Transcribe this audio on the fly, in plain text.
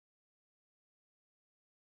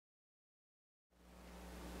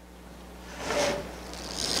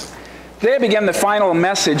Today I begin the final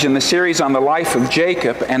message in the series on the life of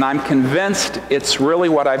Jacob, and I'm convinced it's really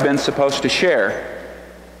what I've been supposed to share,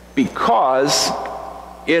 because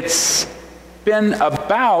it's been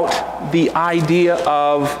about the idea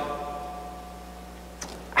of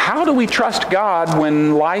how do we trust God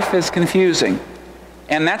when life is confusing?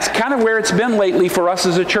 And that's kind of where it's been lately for us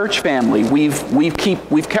as a church family.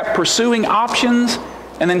 We've kept pursuing options,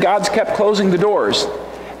 and then God's kept closing the doors.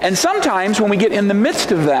 And sometimes when we get in the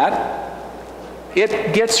midst of that,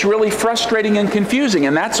 it gets really frustrating and confusing,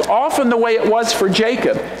 and that's often the way it was for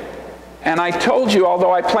Jacob. And I told you,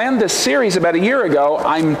 although I planned this series about a year ago,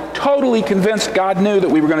 I'm totally convinced God knew that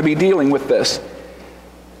we were going to be dealing with this.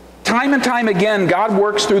 Time and time again, God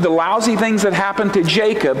works through the lousy things that happened to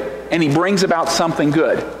Jacob, and He brings about something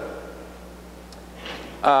good.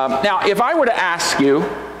 Now, if I were to ask you,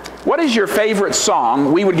 what is your favorite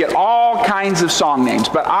song? We would get all kinds of song names,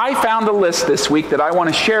 but I found a list this week that I want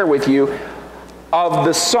to share with you of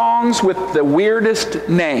the songs with the weirdest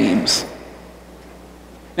names.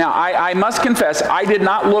 Now, I must confess, I did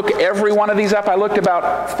not look every one of these up. I looked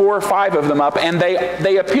about 4 or 5 of them up, and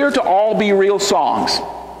they appear to all be real songs.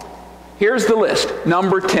 Here's the list.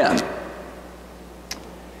 Number 10.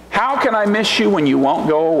 How Can I Miss You When You Won't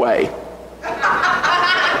Go Away?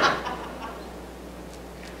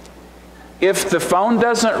 If the phone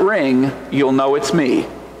doesn't ring, you'll know it's me.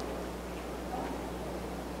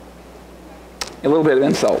 A little bit of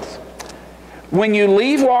insults. When you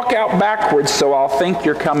leave, walk out backwards so I'll think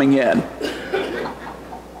you're coming in.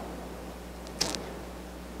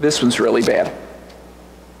 This one's really bad.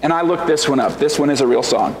 And I looked this one up. This one is a real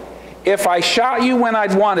song. If I shot you when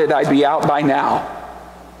I'd wanted, I'd be out by now.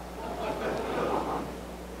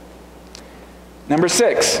 Number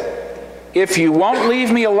 6. If you won't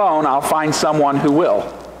leave me alone, I'll find someone who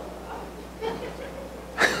will.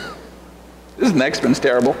 This next one's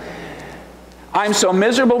terrible. I'm so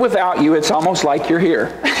miserable without you, it's almost like you're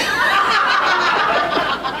here.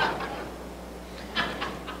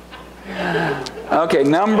 Okay,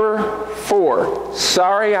 number 4.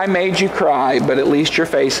 Sorry I made you cry, but at least your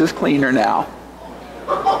face is cleaner now.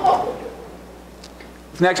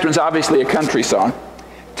 This next one's obviously a country song.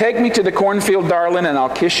 Take me to the cornfield, darling, and I'll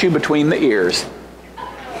kiss you between the ears.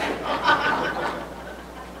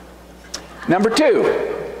 Number 2.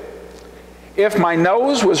 If my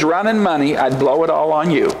nose was running money, I'd blow it all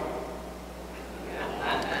on you.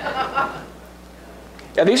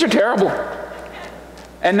 Yeah, these are terrible.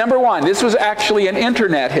 And number 1, this was actually an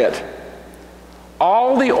internet hit.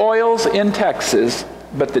 All the oil's in Texas,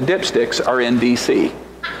 but the dipsticks are in D.C.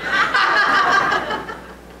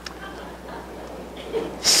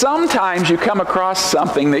 Sometimes you come across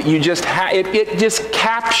something that you just it just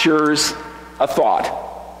captures a thought.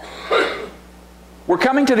 We're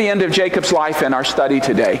coming to the end of Jacob's life in our study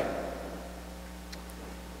today.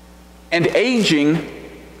 And aging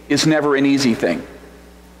is never an easy thing.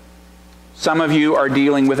 Some of you are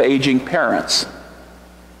dealing with aging parents.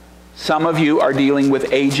 Some of you are dealing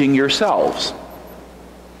with aging yourselves.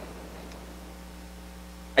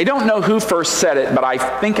 I don't know who first said it, but I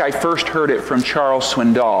think I first heard it from Charles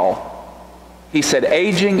Swindoll. He said,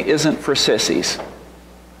 aging isn't for sissies.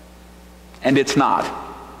 And it's not.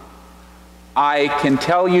 I can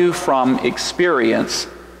tell you from experience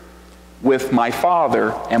with my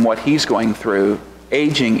father and what he's going through,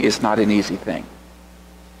 aging is not an easy thing.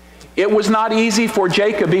 It was not easy for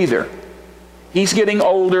Jacob either. He's getting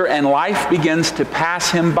older and life begins to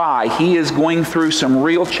pass him by. He is going through some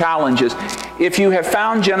real challenges. If you have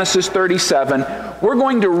found Genesis 37, we're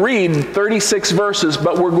going to read 36 verses,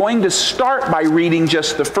 but we're going to start by reading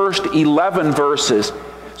just the first 11 verses.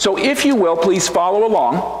 So if you will, please follow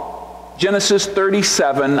along. Genesis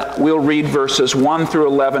 37, we'll read verses 1 through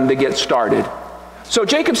 11 to get started. So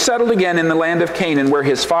Jacob settled again in the land of Canaan, where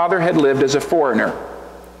his father had lived as a foreigner.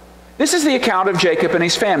 This is the account of Jacob and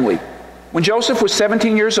his family. When Joseph was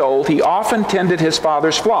 17 years old, he often tended his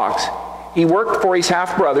father's flocks. He worked for his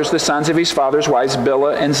half-brothers, the sons of his father's wives,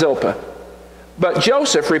 Bilhah and Zilpah. But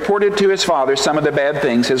Joseph reported to his father some of the bad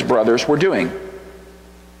things his brothers were doing.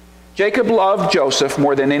 Jacob loved Joseph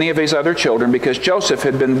more than any of his other children because Joseph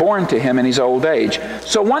had been born to him in his old age.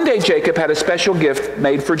 So one day Jacob had a special gift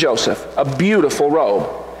made for Joseph, a beautiful robe.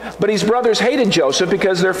 But his brothers hated Joseph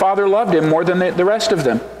because their father loved him more than the rest of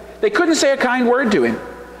them. They couldn't say a kind word to him.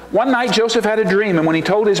 One night Joseph had a dream, and when he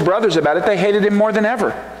told his brothers about it, they hated him more than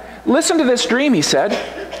ever. Listen to this dream, he said.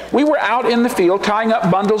 We were out in the field tying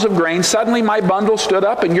up bundles of grain. Suddenly my bundle stood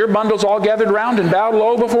up, and your bundles all gathered round and bowed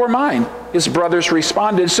low before mine. His brothers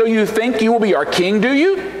responded, so you think you will be our king, do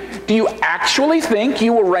you? Do you actually think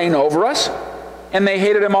you will reign over us? And they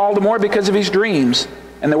hated him all the more because of his dreams.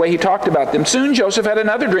 and the way he talked about them. Soon Joseph had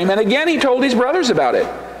another dream, and again he told his brothers about it.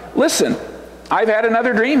 Listen, I've had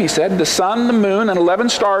another dream, he said. The sun, the moon, and 11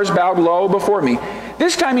 stars bowed low before me.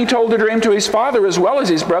 This time he told the dream to his father as well as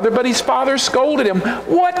his brother, but his father scolded him.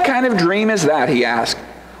 What kind of dream is that, he asked.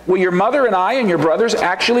 Will your mother and I and your brothers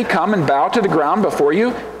actually come and bow to the ground before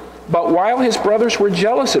you? But while his brothers were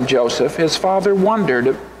jealous of Joseph, his father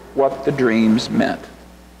wondered what the dreams meant.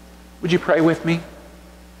 Would you pray with me?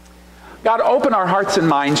 God, open our hearts and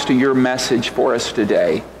minds to your message for us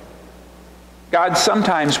today. God,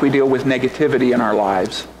 sometimes we deal with negativity in our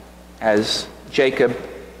lives, as Jacob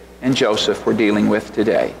and Joseph were dealing with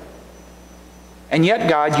today. And yet,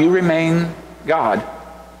 God, you remain God,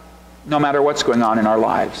 no matter what's going on in our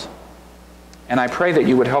lives. And I pray that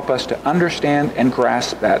you would help us to understand and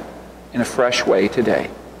grasp that in a fresh way today.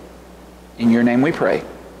 In your name we pray.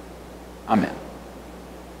 Amen.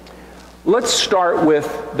 Let's start with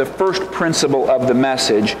the first principle of the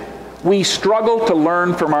message. We struggle to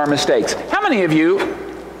learn from our mistakes. How many of you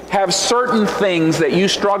have certain things that you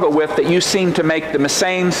struggle with that you seem to make the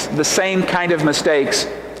same kind of mistakes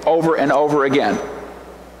over and over again?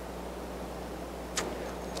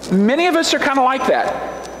 Many of us are kind of like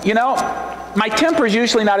that. You know, my temper is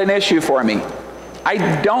usually not an issue for me.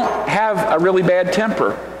 I don't have a really bad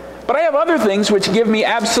temper. But I have other things which give me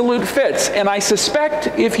absolute fits. And I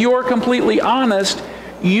suspect if you're completely honest,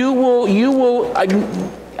 you will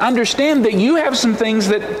understand that you have some things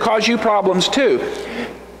that cause you problems too.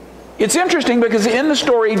 It's interesting because in the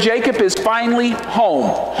story, Jacob is finally home.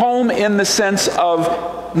 Home in the sense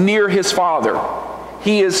of near his father.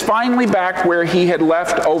 He is finally back where he had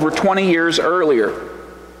left over 20 years earlier.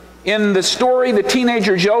 In the story, the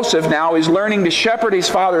teenager Joseph now is learning to shepherd his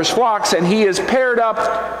father's flocks, and he is paired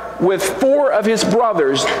up with 4 of his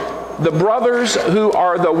brothers, the brothers who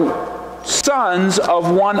are the sons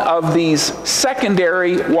of one of these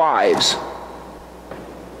secondary wives.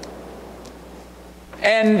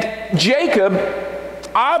 And Jacob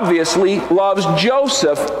obviously loves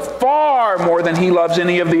Joseph far more than he loves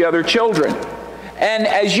any of the other children. And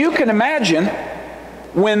as you can imagine,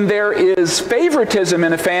 when there is favoritism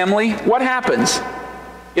in a family, what happens?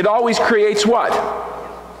 It always creates what?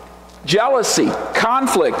 Jealousy,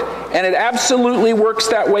 conflict, and it absolutely works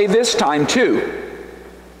that way this time too.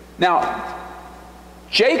 Now,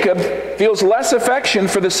 Jacob feels less affection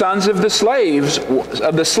for the sons of the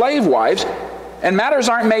slave wives, and matters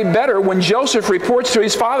aren't made better when Joseph reports to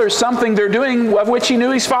his father something they're doing of which he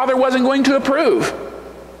knew his father wasn't going to approve.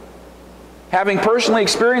 Having personally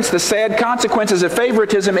experienced the sad consequences of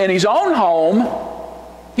favoritism in his own home,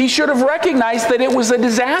 he should have recognized that it was a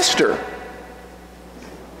disaster.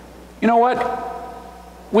 You know what?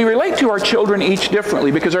 We relate to our children each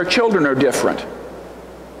differently because our children are different.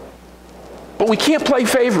 But we can't play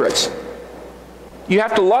favorites. You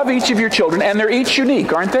have to love each of your children, and they're each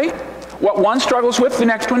unique, aren't they? What one struggles with, the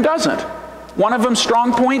next one doesn't. One of them's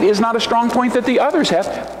strong point is not a strong point that the others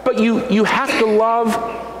have, but you have to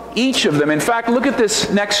love each of them. In fact, look at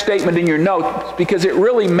this next statement in your note because it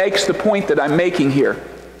really makes the point that I'm making here.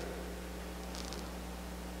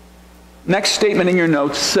 Next statement in your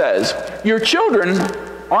notes says, your children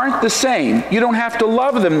aren't the same. You don't have to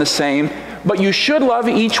love them the same, but you should love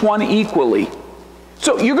each one equally.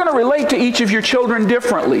 So you're going to relate to each of your children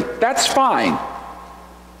differently. That's fine.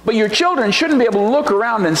 But your children shouldn't be able to look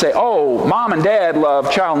around and say, oh, mom and dad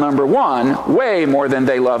love child number 1 way more than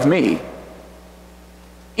they love me.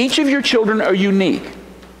 Each of your children are unique.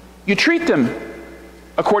 You treat them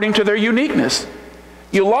according to their uniqueness.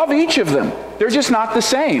 You love each of them. They're just not the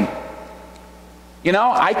same. You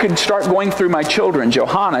know, I could start going through my children,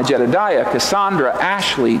 Johanna, Jedediah, Cassandra,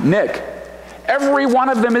 Ashley, Nick. Every one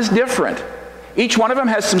of them is different. Each one of them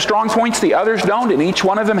has some strong points the others don't, and each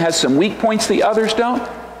one of them has some weak points the others don't.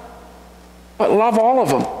 But love all of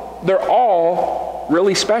them. They're all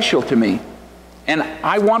really special to me. And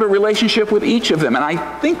I want a relationship with each of them, and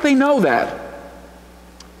I think they know that.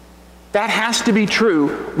 That has to be true.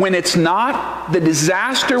 When it's not, the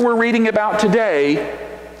disaster we're reading about today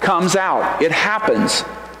comes out. It happens.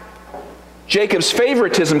 Jacob's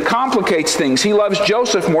favoritism complicates things. He loves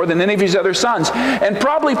Joseph more than any of his other sons. And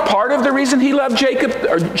probably part of the reason he loved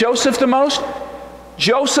Joseph the most,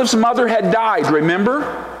 Joseph's mother had died,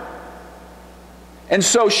 remember? And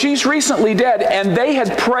so she's recently dead, and they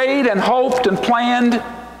had prayed and hoped and planned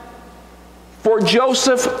for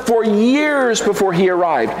Joseph for years before he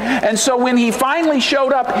arrived. And so when he finally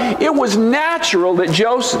showed up, it was natural that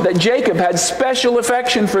Jacob had special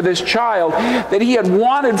affection for this child that he had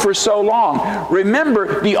wanted for so long.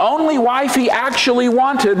 Remember, the only wife he actually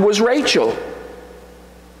wanted was Rachel.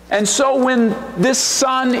 And so when this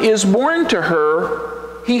son is born to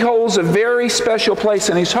her, he holds a very special place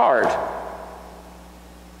in his heart.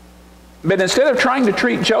 But instead of trying to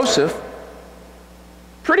treat Joseph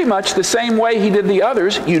pretty much the same way he did the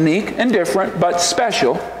others, unique and different, but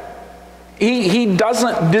special, he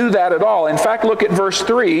doesn't do that at all. In fact, look at verse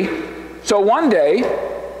 3. So one day,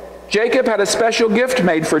 Jacob had a special gift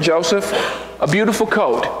made for Joseph, a beautiful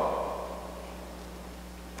coat.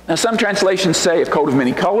 Now, some translations say a coat of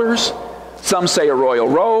many colors. Some say a royal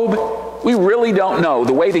robe. We really don't know.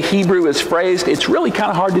 The way the Hebrew is phrased, it's really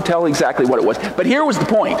kind of hard to tell exactly what it was. But here was the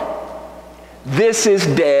point. This is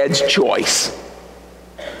Dad's choice.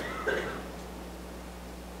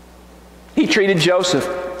 He treated Joseph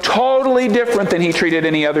totally different than he treated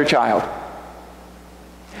any other child.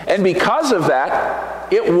 And because of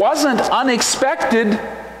that, it wasn't unexpected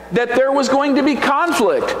that there was going to be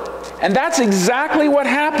conflict. And that's exactly what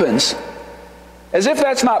happens. As if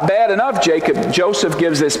that's not bad enough, Joseph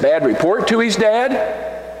gives this bad report to his dad.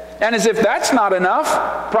 And as if that's not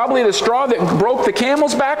enough, probably the straw that broke the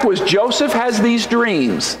camel's back was Joseph has these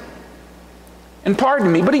dreams. And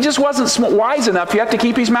pardon me, but he just wasn't wise enough yet to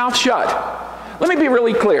keep his mouth shut. Let me be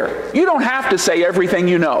really clear. You don't have to say everything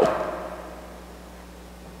you know.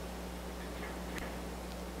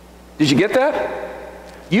 Did you get that?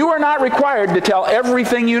 You are not required to tell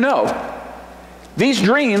everything you know. These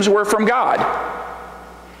dreams were from God.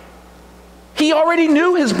 He already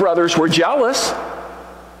knew his brothers were jealous.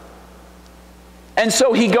 And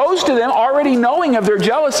so he goes to them already knowing of their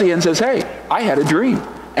jealousy and says, hey, I had a dream.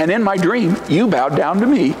 And in my dream, you bowed down to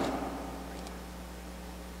me.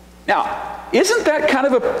 Now, isn't that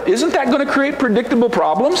going to create predictable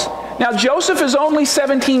problems? Now, Joseph is only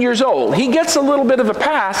 17 years old. He gets a little bit of a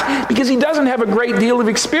pass because he doesn't have a great deal of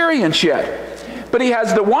experience yet. But he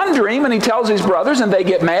has the one dream and he tells his brothers and they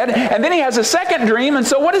get mad. And then he has a second dream, and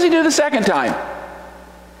so what does he do the second time?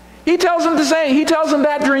 He tells them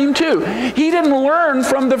that dream too. He didn't learn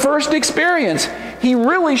from the first experience. He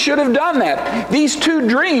really should have done that. These two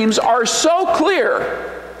dreams are so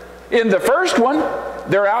clear. In the first one,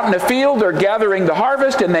 they're out in the field, they're gathering the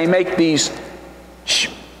harvest, and they make these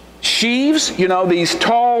sheaves, these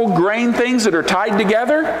tall grain things that are tied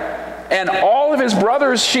together. And all of his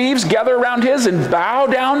brothers' sheaves gather around his and bow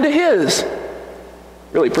down to his.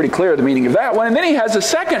 Really pretty clear the meaning of that one. And then he has a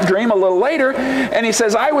second dream a little later, and he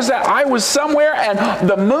says, I was somewhere, and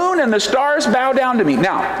the moon and the stars bow down to me.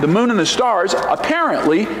 Now, the moon and the stars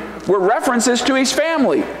apparently were references to his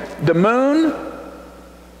family. The moon,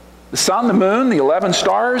 the sun, the moon, the 11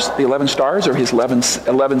 stars. The 11 stars are his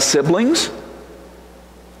 11 siblings.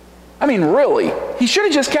 I mean, really, he should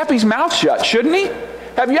have just kept his mouth shut, shouldn't he?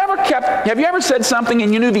 Have you ever said something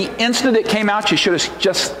and you knew the instant it came out you should have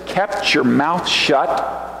just kept your mouth shut?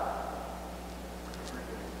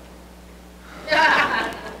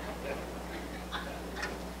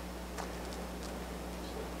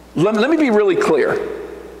 Let me be really clear.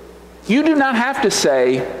 You do not have to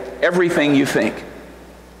say everything you think,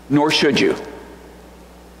 nor should you.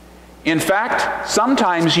 In fact,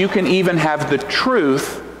 sometimes you can even have the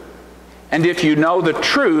truth, and if you know the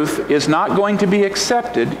truth is not going to be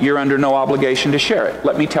accepted, you're under no obligation to share it.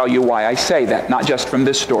 Let me tell you why I say that, not just from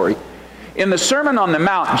this story. In the Sermon on the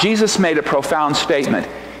Mount, Jesus made a profound statement.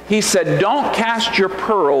 He said, don't cast your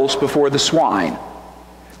pearls before the swine.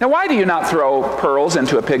 Now, why do you not throw pearls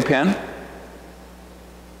into a pig pen?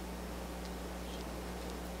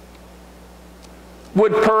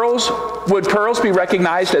 Would pearls be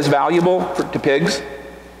recognized as valuable to pigs?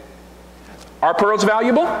 Are pearls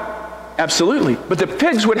valuable? Absolutely. But the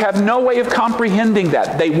pigs would have no way of comprehending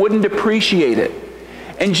that. They wouldn't appreciate it.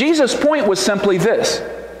 And Jesus' point was simply this.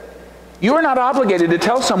 You are not obligated to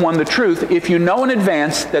tell someone the truth if you know in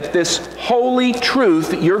advance that this holy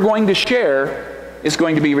truth that you're going to share is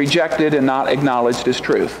going to be rejected and not acknowledged as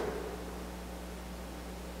truth.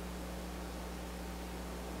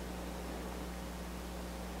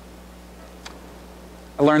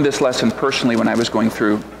 I learned this lesson personally when I was going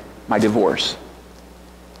through my divorce.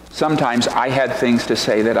 Sometimes I had things to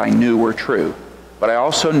say that I knew were true, but I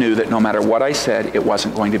also knew that no matter what I said, it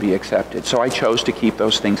wasn't going to be accepted. So I chose to keep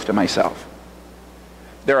those things to myself.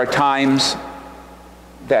 There are times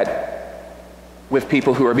that with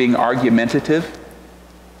people who are being argumentative,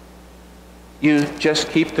 you just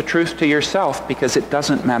keep the truth to yourself because it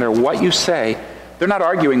doesn't matter what you say. They're not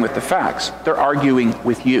arguing with the facts. They're arguing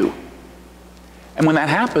with you. And when that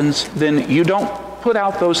happens, then you don't put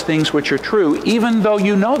out those things which are true, even though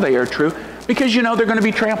you know they are true, because you know they're going to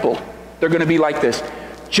be trampled. They're going to be like this.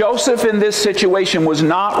 Joseph in this situation was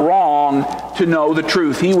not wrong to know the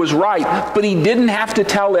truth. He was right, but he didn't have to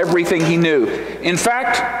tell everything he knew. In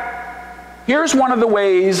fact, Here's one of the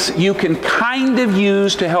ways you can kind of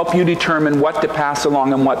use to help you determine what to pass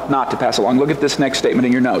along and what not to pass along. Look at this next statement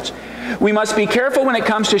in your notes. We must be careful when it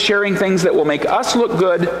comes to sharing things that will make us look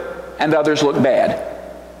good and others look bad.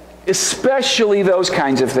 Especially those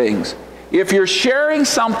kinds of things. If you're sharing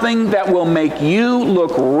something that will make you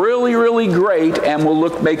look really, really great and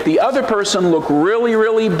will make the other person look really,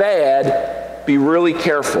 really bad, be really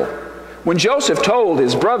careful. When Joseph told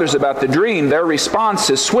his brothers about the dream, their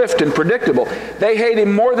response is swift and predictable. They hate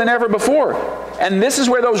him more than ever before. And this is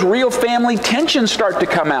where those real family tensions start to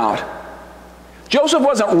come out. Joseph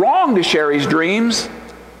wasn't wrong to share his dreams,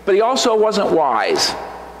 but he also wasn't wise.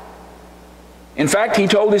 In fact, he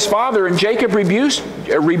told his father, and Jacob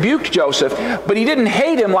rebuked Joseph, but he didn't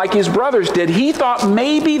hate him like his brothers did. He thought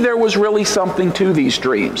maybe there was really something to these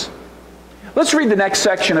dreams. Let's read the next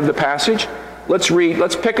section of the passage.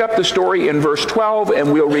 Let's pick up the story in verse 12,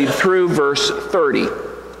 and we'll read through verse 30.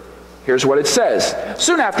 Here's what it says.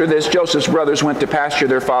 Soon after this, Joseph's brothers went to pasture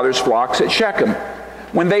their father's flocks at Shechem.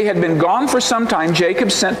 When they had been gone for some time,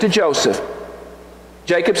 Jacob said to Joseph,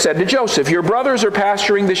 your brothers are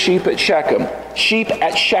pasturing the sheep at Shechem.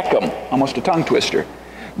 Almost a tongue twister.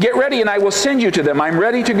 Get ready and I will send you to them. I'm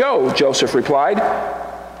ready to go, Joseph replied.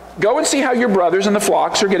 Go and see how your brothers and the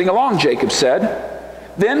flocks are getting along, Jacob said.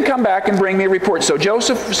 Then come back and bring me a report. So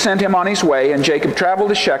Joseph sent him on his way, and Jacob traveled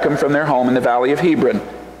to Shechem from their home in the valley of Hebron.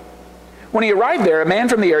 When he arrived there, a man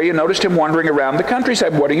from the area noticed him wandering around the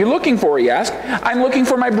countryside. What are you looking for? He asked. I'm looking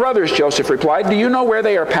for my brothers, Joseph replied. Do you know where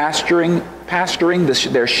they are pasturing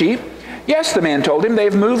their sheep? Yes, the man told him.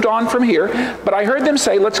 They've moved on from here, but I heard them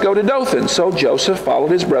say, let's go to Dothan. So Joseph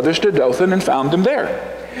followed his brothers to Dothan and found them there.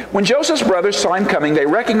 When Joseph's brothers saw him coming, they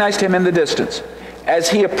recognized him in the distance.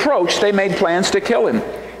 As he approached, they made plans to kill him.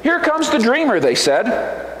 Here comes the dreamer, they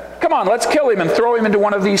said. Come on, let's kill him and throw him into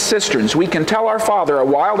one of these cisterns. We can tell our father a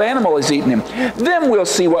wild animal has eaten him. Then we'll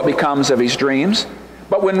see what becomes of his dreams.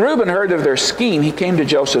 But when Reuben heard of their scheme, he came to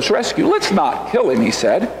Joseph's rescue. Let's not kill him, he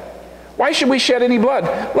said. Why should we shed any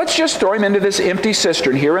blood? Let's just throw him into this empty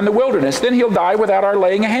cistern here in the wilderness. Then he'll die without our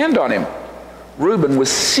laying a hand on him. Reuben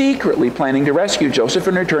was secretly planning to rescue Joseph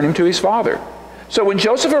and return him to his father. So when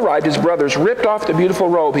Joseph arrived, his brothers ripped off the beautiful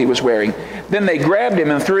robe he was wearing. Then they grabbed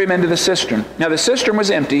him and threw him into the cistern. Now the cistern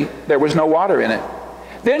was empty. There was no water in it.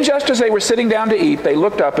 Then just as they were sitting down to eat, they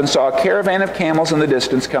looked up and saw a caravan of camels in the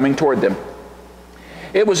distance coming toward them.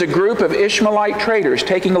 It was a group of Ishmaelite traders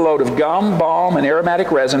taking a load of gum, balm, and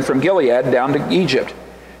aromatic resin from Gilead down to Egypt.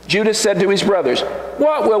 Judah said to his brothers,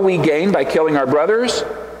 what will we gain by killing our brothers?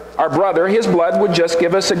 Our brother, his blood would just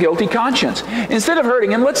give us a guilty conscience. Instead of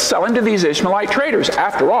hurting him, let's sell him to these Ishmaelite traders.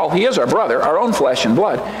 After all, he is our brother, our own flesh and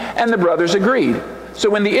blood. And the brothers agreed. So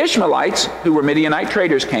when the Ishmaelites, who were Midianite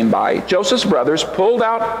traders, came by, Joseph's brothers pulled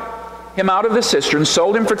him out of the cistern,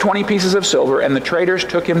 sold him for 20 pieces of silver, and the traders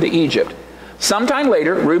took him to Egypt. Sometime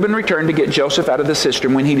later, Reuben returned to get Joseph out of the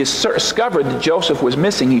cistern. When he discovered that Joseph was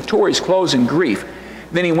missing, he tore his clothes in grief.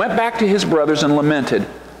 Then he went back to his brothers and lamented,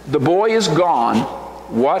 the boy is gone.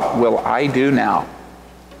 What will I do now?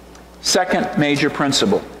 Second major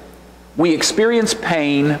principle. We experience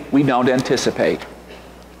pain we don't anticipate.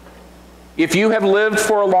 If you have lived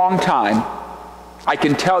for a long time, I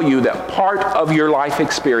can tell you that part of your life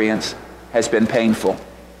experience has been painful.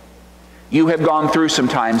 You have gone through some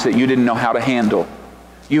times that you didn't know how to handle.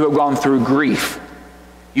 You have gone through grief.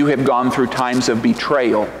 You have gone through times of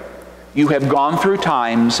betrayal. You have gone through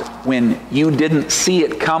times when you didn't see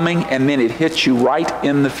it coming and then it hits you right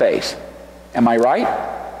in the face. Am I right?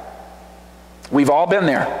 We've all been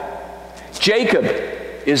there. Jacob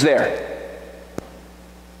is there.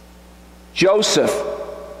 Joseph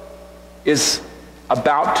is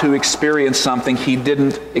about to experience something he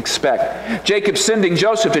didn't expect. Jacob sending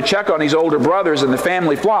Joseph to check on his older brothers and the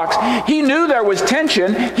family flocks. He knew there was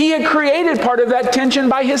tension. He had created part of that tension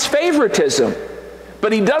by his favoritism.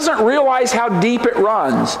 But he doesn't realize how deep it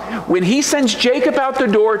runs. When he sends Jacob out the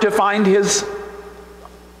door to find his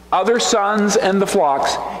other sons and the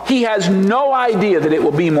flocks, he has no idea that it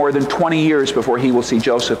will be more than 20 years before he will see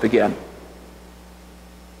Joseph again.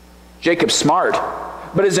 Jacob's smart,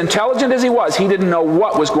 but as intelligent as he was, he didn't know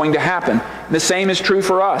what was going to happen. The same is true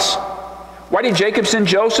for us. Why did Jacob send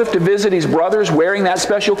Joseph to visit his brothers wearing that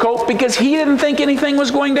special coat? Because he didn't think anything was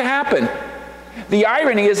going to happen. The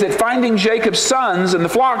irony is that finding Jacob's sons and the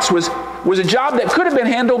flocks was a job that could have been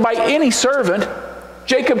handled by any servant.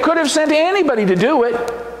 Jacob could have sent anybody to do it,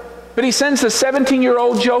 but he sends the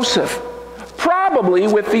 17-year-old Joseph, probably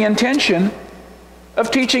with the intention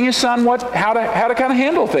of teaching his son how to kind of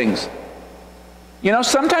handle things. You know,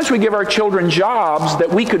 sometimes we give our children jobs that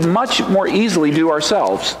we could much more easily do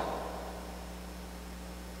ourselves.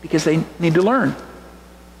 Because they need to learn.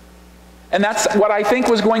 And that's what I think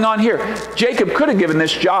was going on here. Jacob could have given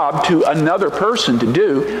this job to another person to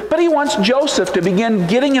do, but he wants Joseph to begin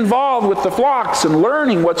getting involved with the flocks and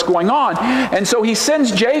learning what's going on. And so he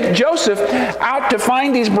sends Joseph out to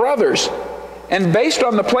find these brothers. And based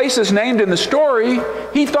on the places named in the story,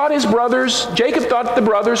 Jacob thought the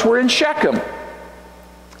brothers were in Shechem.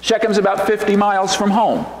 Shechem's about 50 miles from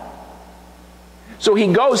home. So he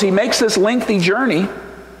makes this lengthy journey.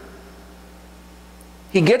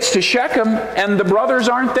 He gets to Shechem, and the brothers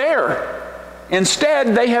aren't there.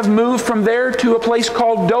 Instead, they have moved from there to a place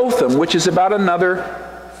called Dothan, which is about another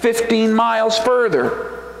 15 miles further.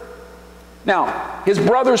 Now, his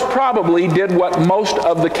brothers probably did what most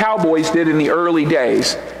of the cowboys did in the early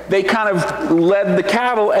days. They kind of led the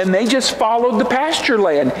cattle, and they just followed the pasture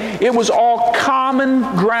land. It was all common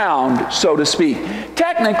ground, so to speak.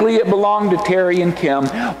 Technically, it belonged to Terry and Kim,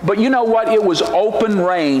 but you know what? It was open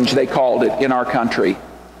range, they called it in our country.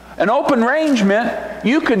 An open range meant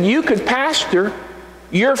you could pasture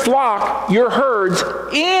your flock, your herds,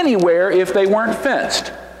 anywhere if they weren't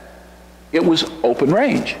fenced. It was open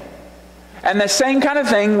range. And the same kind of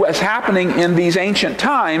thing was happening in these ancient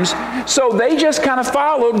times. So they just kind of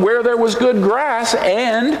followed where there was good grass,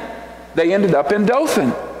 and they ended up in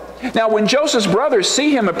Dothan. Now, when Joseph's brothers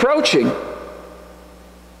see him approaching,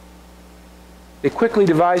 they quickly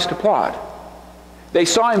devised a plot. They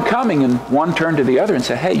saw him coming, and one turned to the other and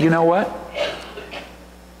said, "Hey, you know what?"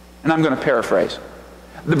 And I'm going to paraphrase.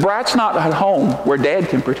 "The brat's not at home where Dad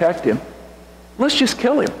can protect him. Let's just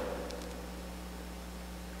kill him."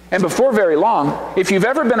 And before very long, if you've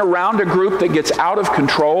ever been around a group that gets out of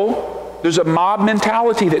control, there's a mob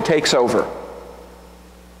mentality that takes over.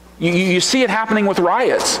 You see it happening with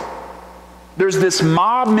riots. There's this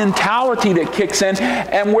mob mentality that kicks in,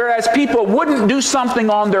 and whereas people wouldn't do something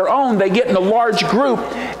on their own, they get in a large group,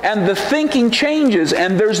 and the thinking changes,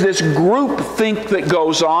 and there's this group think that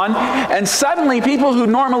goes on, and suddenly people who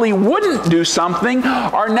normally wouldn't do something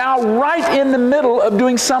are now right in the middle of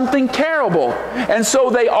doing something terrible. And so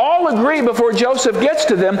they all agree before Joseph gets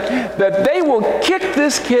to them that they will kick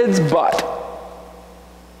this kid's butt.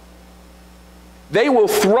 They will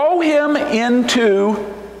throw him into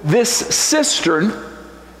this cistern.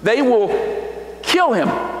 They will kill him.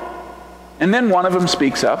 And then one of them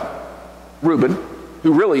speaks up, Reuben,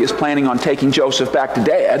 who really is planning on taking Joseph back to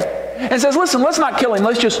Dad, and says, "Listen, let's not kill him.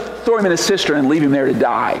 Let's just throw him in a cistern and leave him there to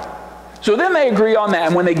die." So then they agree on that,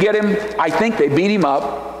 and when they get him, I think they beat him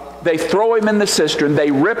up. They throw him in the cistern. They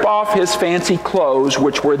rip off his fancy clothes,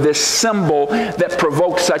 which were this symbol that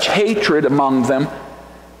provoked such hatred among them.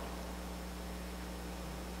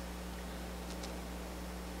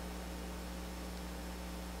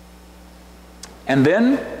 And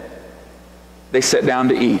then they sat down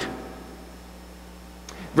to eat.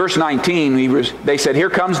 Verse 19, they said, "Here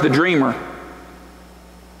comes the dreamer."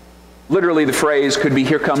 Literally the phrase could be,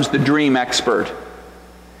 "Here comes the dream expert."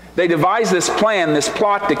 They devised this plan, this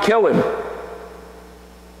plot to kill him.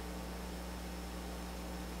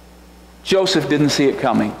 Joseph didn't see it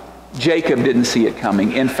coming. Jacob didn't see it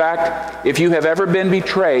coming. In fact, if you have ever been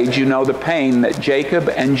betrayed, you know the pain that Jacob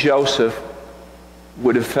and Joseph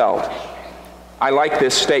would have felt. I like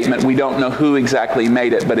this statement. We don't know who exactly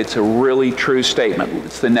made it, but it's a really true statement.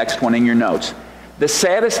 It's the next one in your notes. The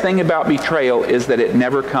saddest thing about betrayal is that it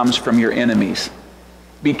never comes from your enemies.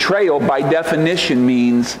 Betrayal, by definition,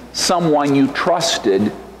 means someone you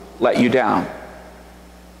trusted let you down.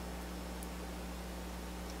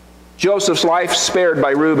 Joseph's life spared by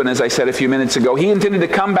Reuben, as I said a few minutes ago. He intended to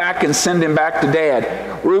come back and send him back to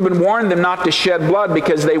Dad. Reuben warned them not to shed blood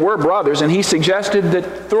because they were brothers, and he suggested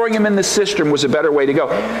that throwing him in the cistern was a better way to go.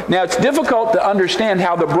 Now, it's difficult to understand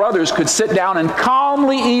how the brothers could sit down and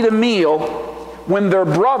calmly eat a meal when their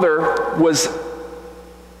brother was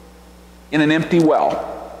in an empty well.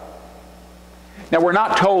 Now, we're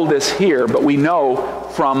not told this here, but we know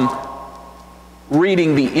from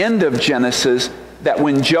reading the end of Genesis that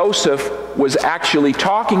when Joseph was actually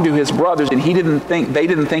talking to his brothers and they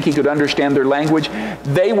didn't think he could understand their language,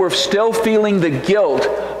 they were still feeling the guilt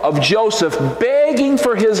of Joseph begging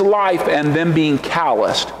for his life and them being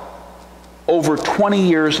calloused over 20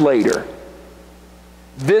 years later.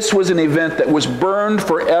 This was an event that was burned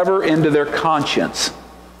forever into their conscience.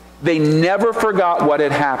 They never forgot what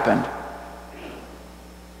had happened.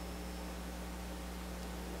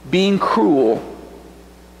 Being cruel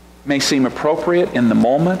may seem appropriate in the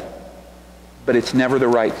moment, but it's never the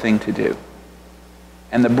right thing to do.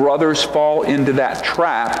 And the brothers fall into that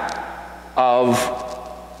trap of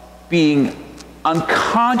being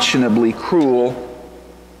unconscionably cruel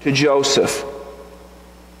to Joseph.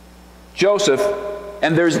 Joseph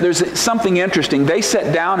And there's something interesting. They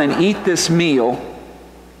sit down and eat this meal,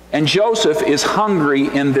 and Joseph is hungry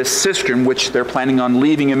in this cistern, which they're planning on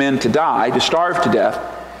leaving him in to die, to starve to death.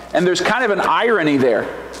 And there's kind of an irony there.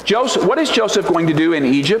 What is Joseph going to do in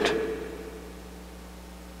Egypt?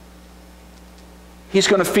 He's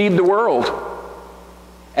going to feed the world.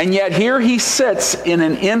 And yet here he sits in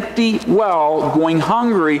an empty well, going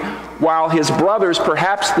hungry, while his brothers,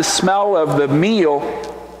 perhaps the smell of the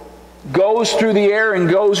meal goes through the air and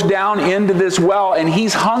goes down into this well, and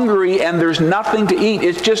he's hungry and there's nothing to eat.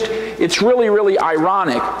 It's really, really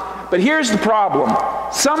ironic. But here's the problem.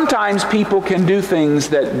 Sometimes people can do things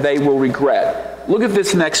that they will regret. Look at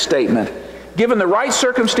this next statement. Given the right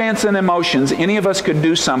circumstance and emotions, any of us could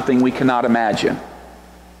do something we cannot imagine.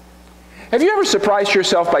 Have you ever surprised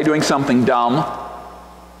yourself by doing something dumb?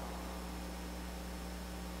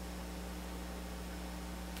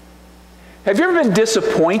 Have you ever been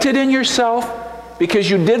disappointed in yourself because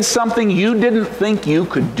you did something you didn't think you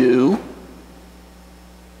could do?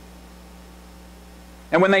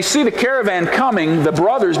 And when they see the caravan coming, the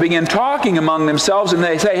brothers begin talking among themselves, and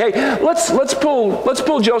they say, hey, let's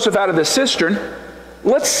pull Joseph out of the cistern.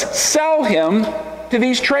 Let's sell him to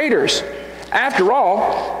these traders. After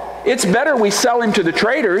all, it's better we sell him to the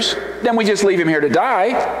traders than we just leave him here to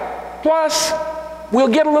die. Plus, we'll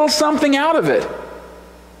get a little something out of it.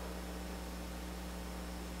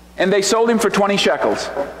 And they sold him for 20 shekels.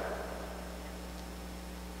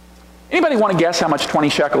 Anybody want to guess how much 20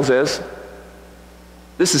 shekels is?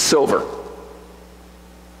 This is silver.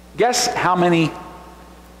 Guess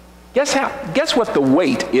what the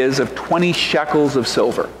weight is of 20 shekels of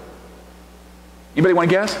silver? Anybody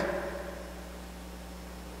want to guess?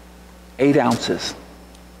 8 ounces.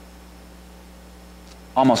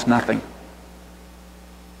 Almost nothing.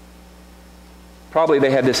 Probably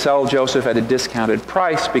they had to sell Joseph at a discounted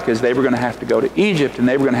price because they were going to have to go to Egypt and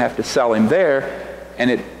they were going to have to sell him there,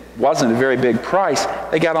 and it wasn't a very big price.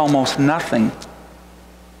 They got almost nothing.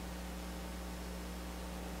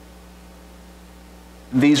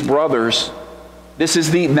 These brothers,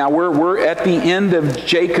 now we're at the end of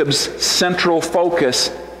Jacob's central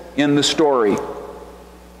focus in the story.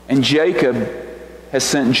 And Jacob has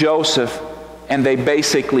sent Joseph, and they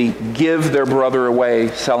basically give their brother away,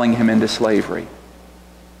 selling him into slavery.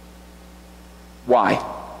 Why?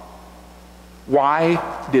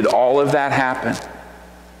 Why did all of that happen?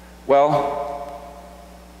 Well,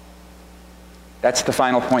 that's the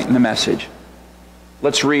final point in the message.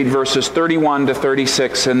 Let's read verses 31 to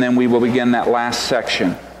 36, and then we will begin that last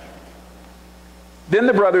section. Then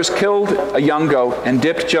the brothers killed a young goat and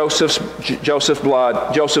dipped Joseph's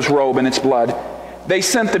robe in its blood. They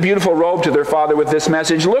sent the beautiful robe to their father with this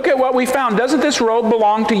message, "Look at what we found. Doesn't this robe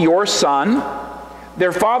belong to your son?"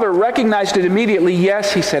 Their father recognized it immediately.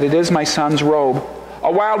 "Yes," he said, "it is my son's robe.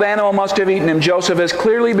 A wild animal must have eaten him. Joseph has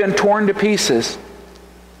clearly been torn to pieces."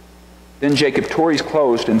 Then Jacob tore his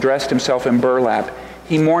clothes and dressed himself in burlap.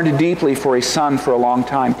 He mourned deeply for his son for a long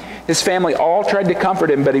time. His family all tried to comfort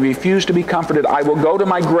him, but he refused to be comforted. "I will go to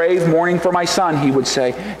my grave mourning for my son," he would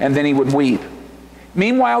say, and then he would weep.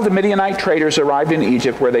 Meanwhile, the Midianite traders arrived in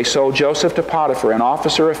Egypt, where they sold Joseph to Potiphar, an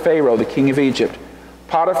officer of Pharaoh, the king of Egypt.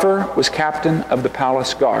 Potiphar was captain of the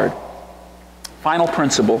palace guard. Final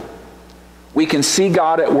principle: we can see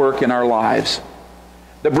God at work in our lives.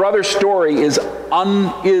 The brother's story it's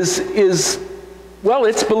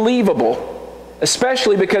believable,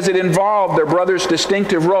 especially because it involved their brother's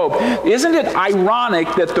distinctive robe. Isn't it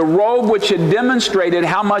ironic that the robe which had demonstrated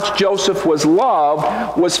how much Joseph was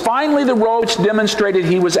loved was finally the robe which demonstrated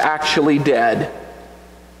he was actually dead?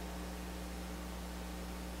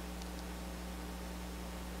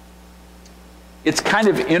 It's kind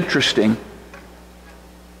of interesting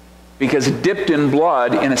because dipped in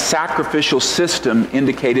blood in a sacrificial system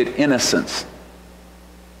indicated innocence.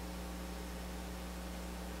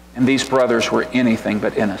 And these brothers were anything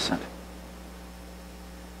but innocent.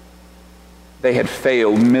 They had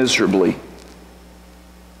failed miserably.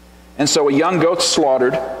 And so a young goat's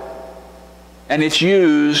slaughtered, and it's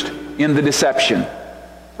used in the deception.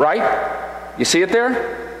 Right? You see it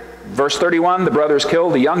there? Verse 31, the brothers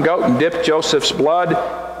killed the young goat and dipped Joseph's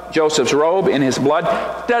robe in his blood.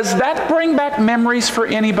 Does that bring back memories for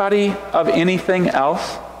anybody of anything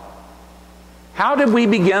else? How did we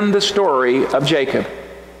begin the story of Jacob?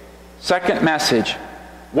 Second message.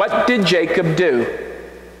 What did Jacob do?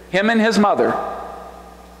 Him and his mother.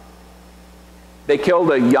 They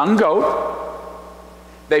killed a young goat.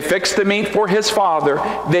 They fixed the meat for his father.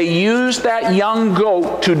 They used that young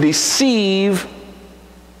goat to deceive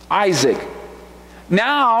Isaac.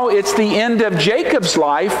 Now it's the end of Jacob's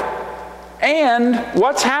life, and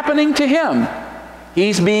what's happening to him?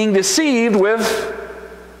 He's being deceived with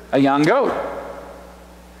a young goat.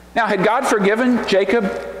 Now, had God forgiven Jacob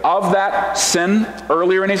of that sin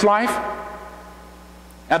earlier in his life?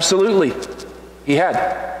 Absolutely, he had.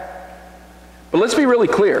 But let's be really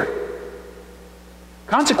clear.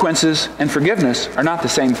 Consequences and forgiveness are not the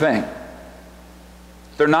same thing.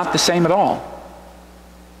 They're not the same at all.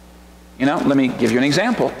 Let me give you an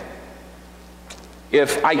example.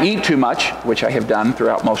 If I eat too much, which I have done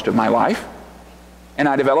throughout most of my life, and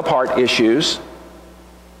I develop heart issues,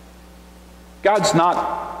 God's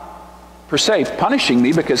not per se punishing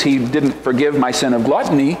me because he didn't forgive my sin of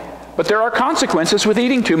gluttony, but there are consequences with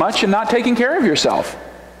eating too much and not taking care of yourself.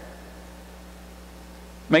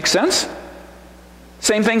 Make sense?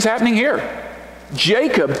 Same thing's happening here.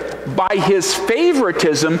 Jacob, by his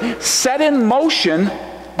favoritism, set in motion,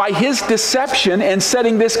 by his deception and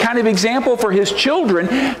setting this kind of example for his children,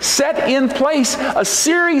 set in place a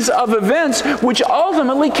series of events which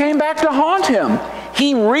ultimately came back to haunt him.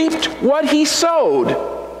 He reaped what he sowed.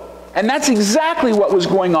 And that's exactly what was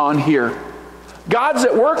going on here. God's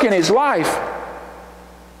at work in his life,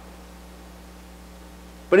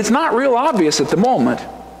 but it's not real obvious at the moment.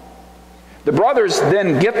 The brothers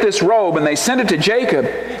then get this robe and they send it to Jacob.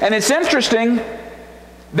 And it's interesting,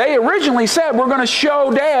 they originally said, we're going to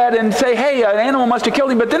show Dad and say, hey, an animal must have killed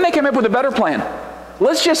him. But then they came up with a better plan.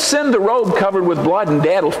 Let's just send the robe covered with blood and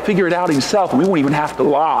Dad will figure it out himself and we won't even have to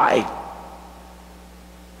lie.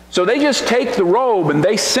 So they just take the robe and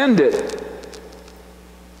they send it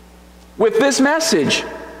with this message.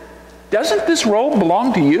 Doesn't this robe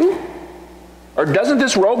belong to you? Or doesn't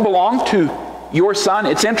this robe belong to your son?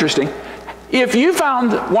 It's interesting. If you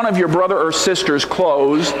found one of your brother or sister's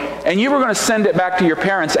clothes and you were going to send it back to your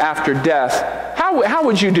parents after death, how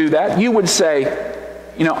would you do that? You would say,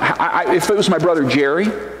 if it was my brother Jerry,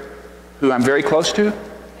 who I'm very close to,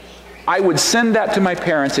 I would send that to my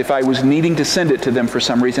parents if I was needing to send it to them for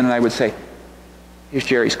some reason, and I would say, here's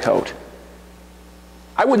Jerry's coat.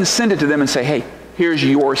 I wouldn't send it to them and say, hey, here's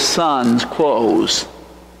your son's clothes.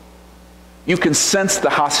 You can sense the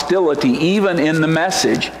hostility even in the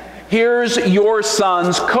message. Here's your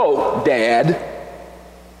son's coat, Dad.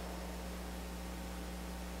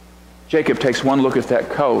 Jacob takes one look at that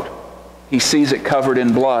coat. He sees it covered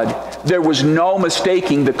in blood. There was no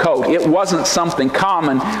mistaking the coat. It wasn't something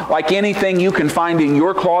common like anything you can find in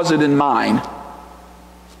your closet and mine.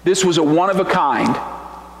 This was a one of a kind.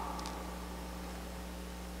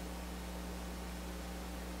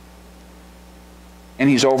 And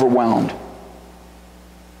he's overwhelmed.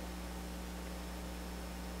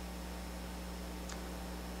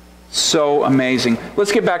 So amazing.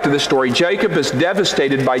 Let's get back to this story. Jacob is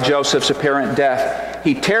devastated by Joseph's apparent death.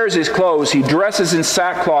 He tears his clothes, he dresses in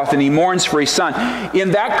sackcloth, and he mourns for his son.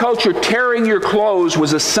 In that culture, tearing your clothes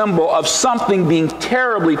was a symbol of something being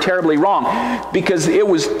terribly, terribly wrong, because it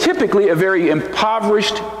was typically a very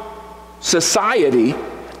impoverished society,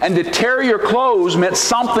 and to tear your clothes meant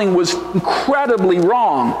something was incredibly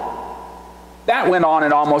wrong. That went on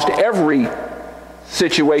in almost every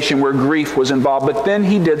situation where grief was involved. But then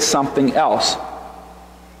he did something else.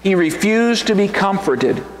 He refused to be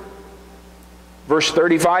comforted. Verse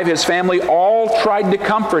 35, his family all tried to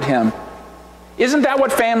comfort him. Isn't that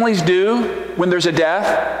what families do when there's a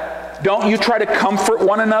death? Don't you try to comfort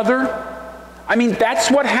one another? I mean, that's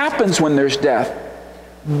what happens when there's death.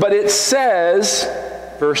 But it says,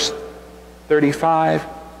 verse 35,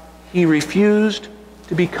 he refused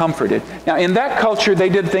to be comforted. Now, in that culture, they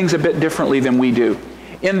did things a bit differently than we do.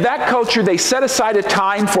 In that culture, they set aside a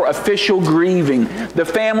time for official grieving. The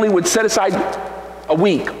family would set aside a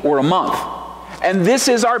week or a month. And this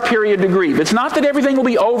is our period to grieve. It's not that everything will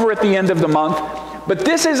be over at the end of the month, but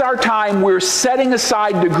this is our time we're setting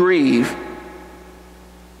aside to grieve.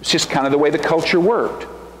 It's just kind of the way the culture worked.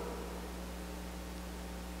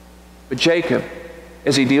 But Jacob,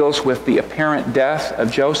 as he deals with the apparent death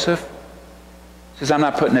of Joseph, says, I'm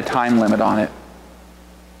not putting a time limit on it.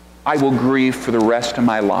 I will grieve for the rest of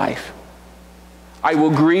my life. I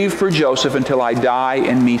will grieve for Joseph until I die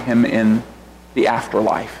and meet him in the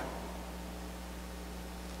afterlife.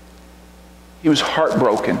 He was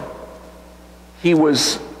heartbroken. He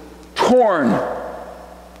was torn.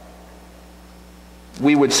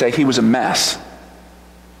 We would say he was a mess.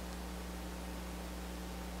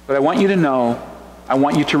 But I want you to know, I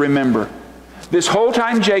want you to remember, this whole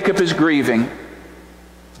time Jacob is grieving,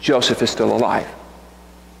 Joseph is still alive.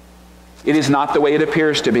 It is not the way it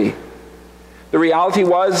appears to be. The reality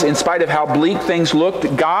was, in spite of how bleak things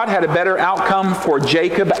looked, God had a better outcome for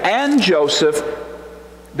Jacob and Joseph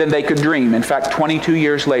than they could dream. In fact, 22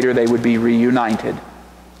 years later, they would be reunited.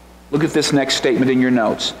 Look at this next statement in your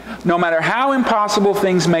notes. No matter how impossible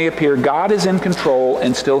things may appear, God is in control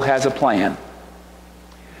and still has a plan.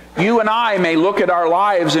 You and I may look at our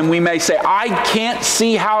lives and we may say, I can't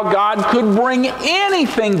see how God could bring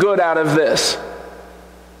anything good out of this.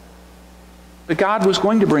 But God was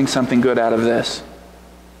going to bring something good out of this.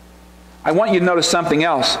 I want you to notice something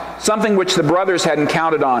else, something which the brothers hadn't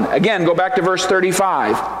counted on. Again, go back to verse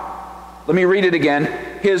 35. Let me read it again.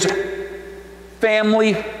 His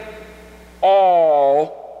family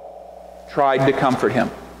all tried to comfort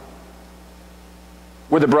him.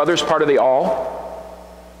 Were the brothers part of the all?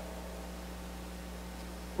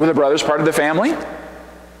 Were the brothers part of the family?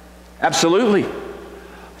 Absolutely.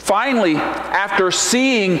 Finally, after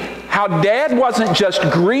seeing how Dad wasn't just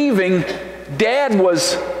grieving, Dad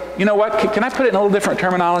was, you know what, can I put it in a little different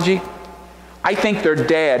terminology? I think their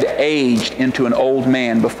dad aged into an old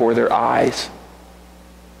man before their eyes.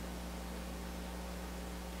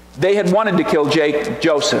 They had wanted to kill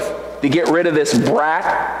Joseph, to get rid of this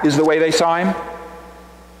brat, is the way they saw him.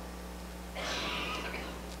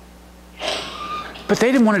 But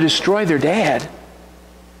they didn't want to destroy their dad.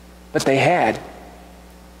 But they had.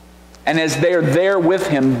 And as they're there with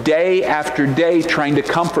him day after day trying to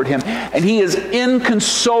comfort him, and he is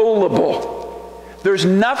inconsolable. There's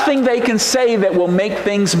nothing they can say that will make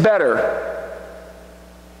things better.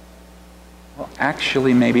 Well,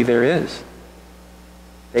 actually, maybe there is.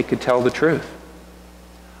 They could tell the truth.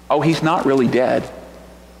 Oh, he's not really dead.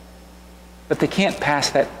 But they can't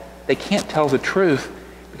pass that. They can't tell the truth.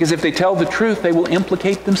 Because if they tell the truth, they will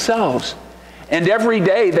implicate themselves. And every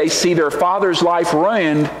day they see their father's life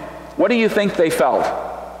ruined. What do you think they felt?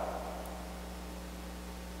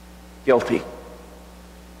 Guilty.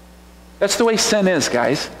 That's the way sin is,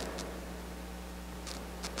 guys.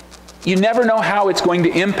 You never know how it's going to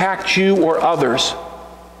impact you or others.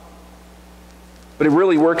 But it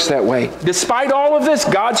really works that way. Despite all of this,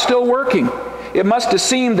 God's still working. It must have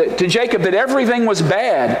seemed to Jacob that everything was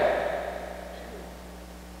bad.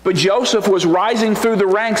 But Joseph was rising through the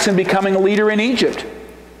ranks and becoming a leader in Egypt.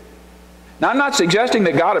 Now, I'm not suggesting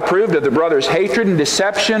that God approved of the brothers' hatred and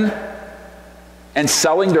deception and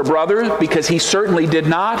selling their brother, because he certainly did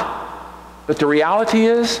not. But the reality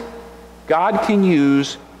is, God can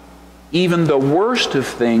use even the worst of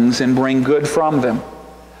things and bring good from them.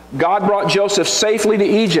 God brought Joseph safely to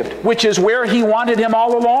Egypt, which is where he wanted him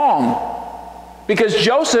all along. Because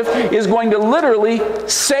Joseph is going to literally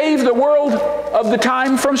save the world of the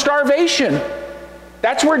time from starvation.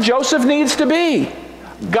 That's where Joseph needs to be.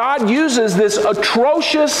 God uses this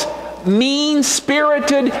atrocious,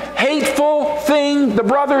 mean-spirited, hateful thing the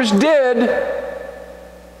brothers did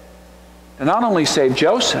to not only save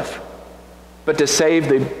Joseph, but to save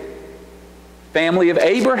the family of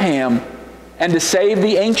Abraham and to save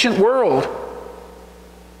the ancient world.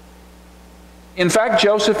 In fact,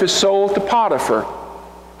 Joseph is sold to Potiphar,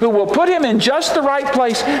 who will put him in just the right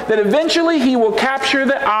place that eventually he will capture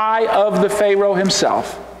the eye of the Pharaoh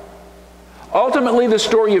himself. Ultimately, the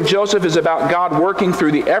story of Joseph is about God working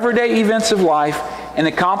through the everyday events of life and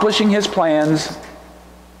accomplishing his plans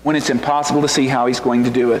when it's impossible to see how he's going to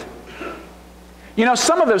do it. You know,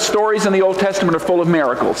 some of those stories in the Old Testament are full of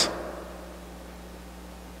miracles.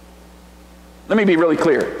 Let me be really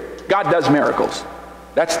clear. God does miracles.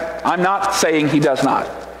 I'm not saying he does not.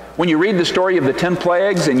 When you read the story of the 10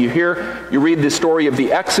 plagues and you read the story of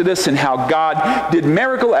the Exodus and how God did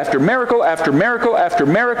miracle after miracle after miracle after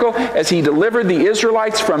miracle as he delivered the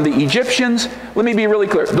Israelites from the Egyptians, let me be really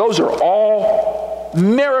clear. Those are all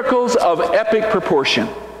miracles of epic proportion.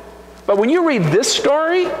 But when you read this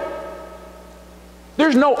story,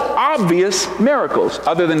 there's no obvious miracles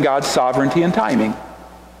other than God's sovereignty and timing.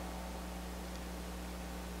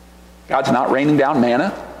 God's not raining down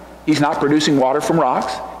manna. He's not producing water from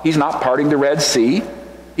rocks. He's not parting the Red Sea.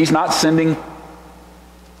 He's not sending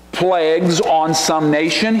plagues on some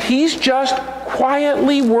nation. He's just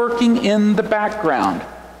quietly working in the background.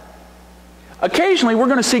 Occasionally, we're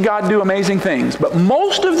going to see God do amazing things, but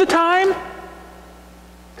most of the time,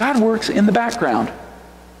 God works in the background.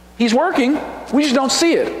 He's working. We just don't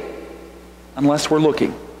see it unless we're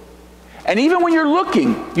looking. And even when you're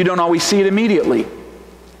looking, you don't always see it immediately.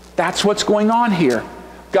 That's what's going on here.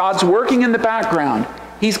 God's working in the background.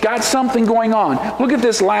 He's got something going on. Look at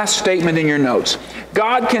this last statement in your notes.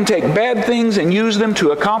 God can take bad things and use them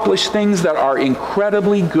to accomplish things that are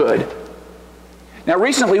incredibly good. Now,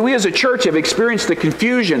 recently, we as a church have experienced the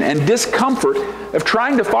confusion and discomfort of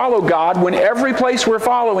trying to follow God when every place we're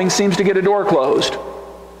following seems to get a door closed.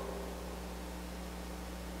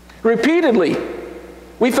 Repeatedly,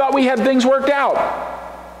 we thought we had things worked out,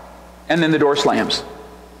 and then the door slams.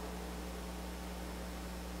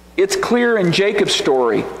 It's clear in Jacob's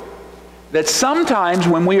story that sometimes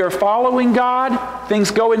when we are following God,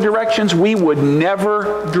 things go in directions we would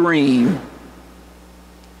never dream.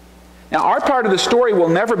 Now, our part of the story will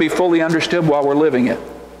never be fully understood while we're living it.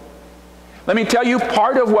 Let me tell you,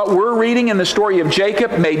 part of what we're reading in the story of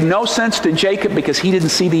Jacob made no sense to Jacob because he didn't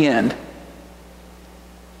see the end.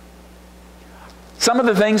 Some of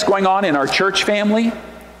the things going on in our church family,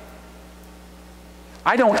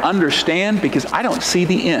 I don't understand because I don't see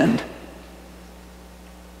the end.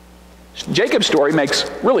 Jacob's story makes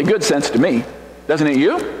really good sense to me, doesn't it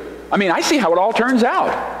you? I mean, I see how it all turns out.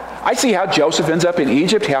 I see how Joseph ends up in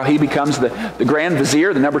Egypt, how he becomes the grand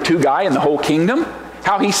vizier, the number 2 guy in the whole kingdom,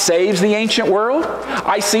 how he saves the ancient world.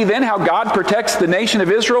 I see then how God protects the nation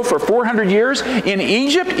of Israel for 400 years in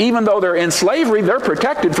Egypt. Even though they're in slavery, they're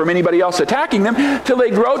protected from anybody else attacking them till they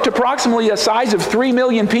grow to approximately a size of 3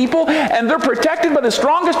 million people, and they're protected by the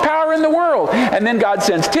strongest power in the world. And then God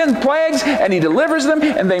sends 10 plagues, and he delivers them,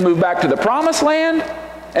 and they move back to the promised land.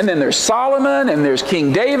 And then there's Solomon, and there's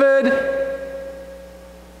King David.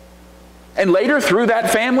 And later, through that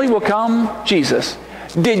family will come Jesus.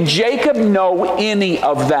 Did Jacob know any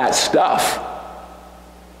of that stuff?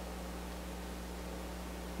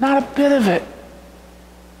 Not a bit of it.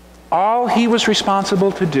 All he was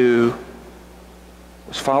responsible to do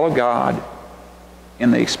was follow God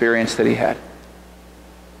in the experience that he had.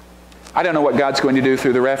 I don't know what God's going to do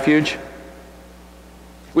through the refuge.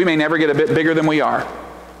 We may never get a bit bigger than we are.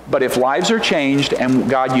 But if lives are changed and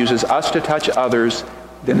God uses us to touch others,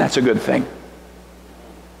 then that's a good thing.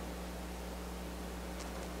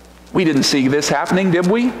 We didn't see this happening, did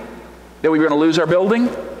we? That we were going to lose our building?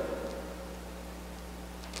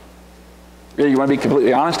 Really, you want to be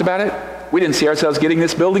completely honest about it? We didn't see ourselves getting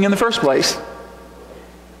this building in the first place.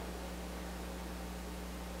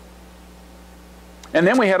 And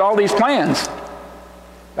then we had all these plans.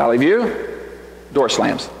 Valley View, door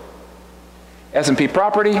slams. S&P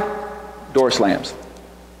property, door slams.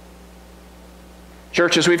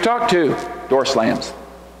 Churches we've talked to, door slams.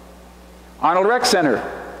 Arnold Rec Center,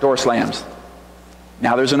 door slams.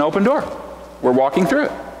 Now there's an open door. We're walking through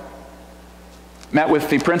it. Met with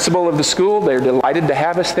the principal of the school. They're delighted to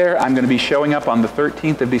have us there. I'm going to be showing up on the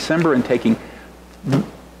 13th of December and taking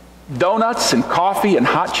donuts and coffee and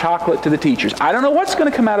hot chocolate to the teachers. I don't know what's going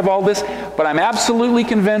to come out of all this, but I'm absolutely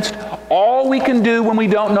convinced all we can do when we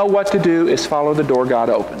don't know what to do is follow the door God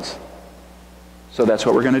opens. So that's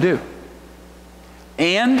what we're going to do.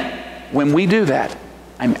 And when we do that,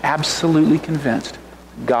 I'm absolutely convinced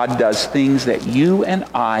God does things that you and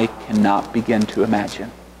I cannot begin to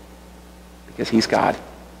imagine. Because he's God.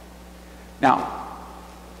 Now,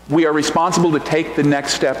 we are responsible to take the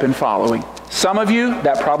next step in following. Some of you,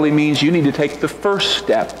 that probably means you need to take the first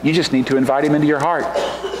step. You just need to invite him into your heart.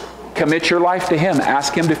 Commit your life to him.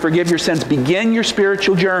 Ask him to forgive your sins. Begin your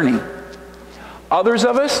spiritual journey. Others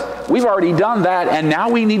of us, we've already done that, and now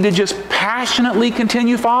we need to just passionately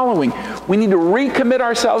continue following. We need to recommit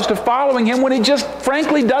ourselves to following him when it just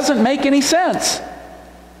frankly doesn't make any sense.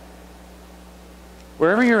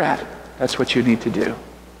 Wherever you're at, that's what you need to do.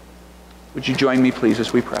 Would you join me, please,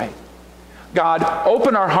 as we pray? God,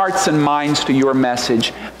 open our hearts and minds to your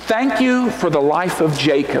message. Thank you for the life of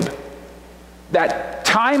Jacob. That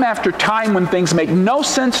time after time when things make no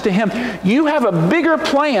sense to him, you have a bigger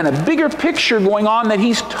plan, a bigger picture going on that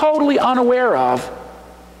he's totally unaware of.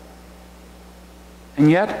 And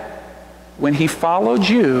yet, when he followed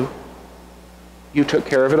you, you took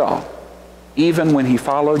care of it all. Even when he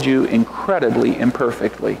followed you incredibly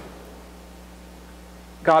imperfectly.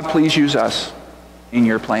 God, please use us in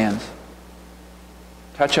your plans.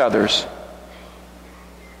 Touch others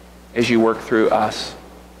as you work through us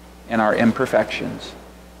and our imperfections,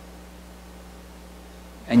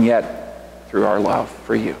 and yet through our love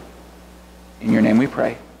for you. In your name we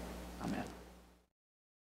pray.